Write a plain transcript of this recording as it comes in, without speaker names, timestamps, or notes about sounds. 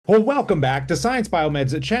Well, welcome back to Psyence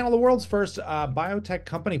Biomed's channel, the world's first biotech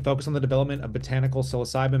company focused on the development of botanical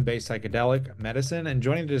psilocybin-based psychedelic medicine. And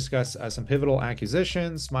joining to discuss some pivotal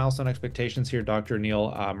acquisitions, milestone expectations here, Dr.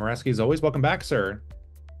 Neil Moreski. As always, welcome back, sir.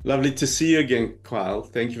 Lovely to see you again, Kyle.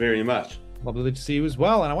 Thank you very much. Lovely to see you as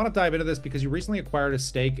well. And I want to dive into this because you recently acquired a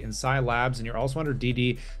stake in Psi Labs and you're also under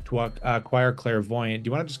DD to acquire Clairvoyant. Do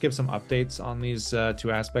you want to just give some updates on these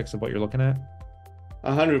two aspects of what you're looking at?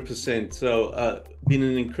 100%. Been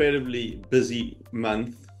an incredibly busy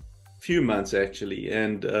few months actually,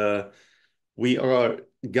 and we are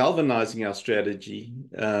galvanizing our strategy.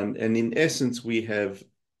 And in essence, we have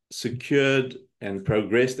secured and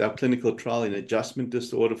progressed our clinical trial in adjustment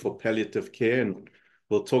disorder for palliative care, and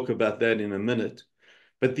we'll talk about that in a minute.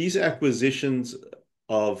 But these acquisitions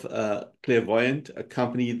of Clairvoyant, a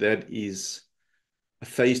company that is a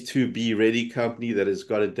phase 2B ready company that has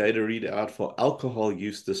got a data readout for alcohol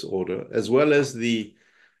use disorder, as well as the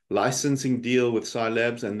licensing deal with Psi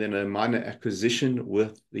Labs and then a minor acquisition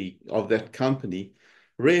of that company,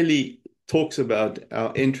 really talks about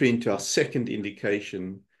our entry into our second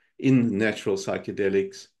indication in natural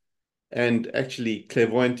psychedelics. And actually,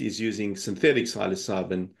 Clairvoyant is using synthetic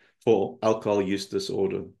psilocybin for alcohol use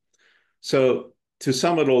disorder. So to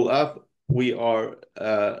sum it all up, we are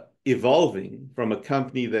evolving from a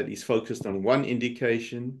company that is focused on one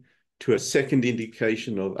indication to a second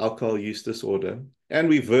indication of alcohol use disorder. And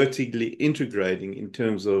we're vertically integrating in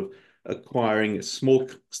terms of acquiring a small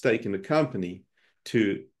stake in the company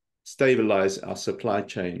to stabilize our supply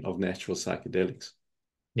chain of natural psychedelics.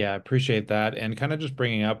 Yeah, I appreciate that. And kind of just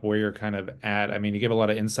bringing up where you're kind of at. I mean, you give a lot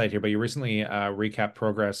of insight here, but you recently recapped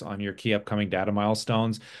progress on your key upcoming data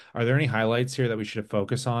milestones. Are there any highlights here that we should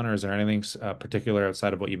focus on, or is there anything particular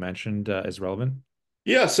outside of what you mentioned is relevant?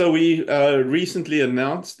 Yeah, so we recently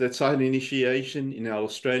announced that site initiation in our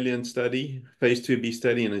Australian study, phase 2B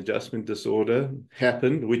study in adjustment disorder,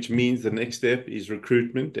 happened, which means the next step is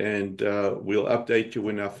recruitment, and we'll update you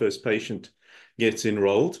when our first patient gets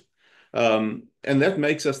enrolled. And that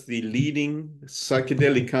makes us the leading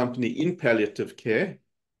psychedelic company in palliative care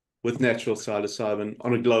with natural psilocybin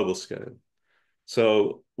on a global scale.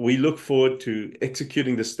 So we look forward to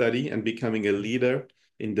executing the study and becoming a leader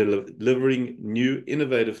in delivering new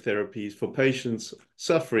innovative therapies for patients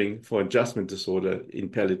suffering for adjustment disorder in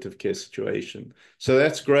palliative care situation. So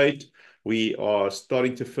that's great. We are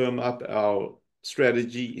starting to firm up our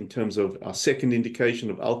strategy in terms of our second indication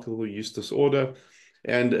of alcohol use disorder.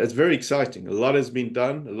 And it's very exciting. A lot has been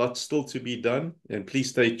done, a lot still to be done. And please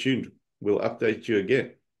stay tuned. We'll update you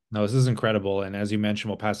again. No, this is incredible. And as you mentioned,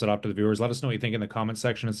 we'll pass it off to the viewers. Let us know what you think in the comment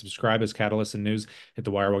section and subscribe as Catalyst and News hit the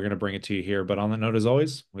wire. We're going to bring it to you here. But on that note, as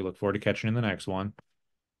always, we look forward to catching you in the next one.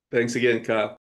 Thanks again, Kyle.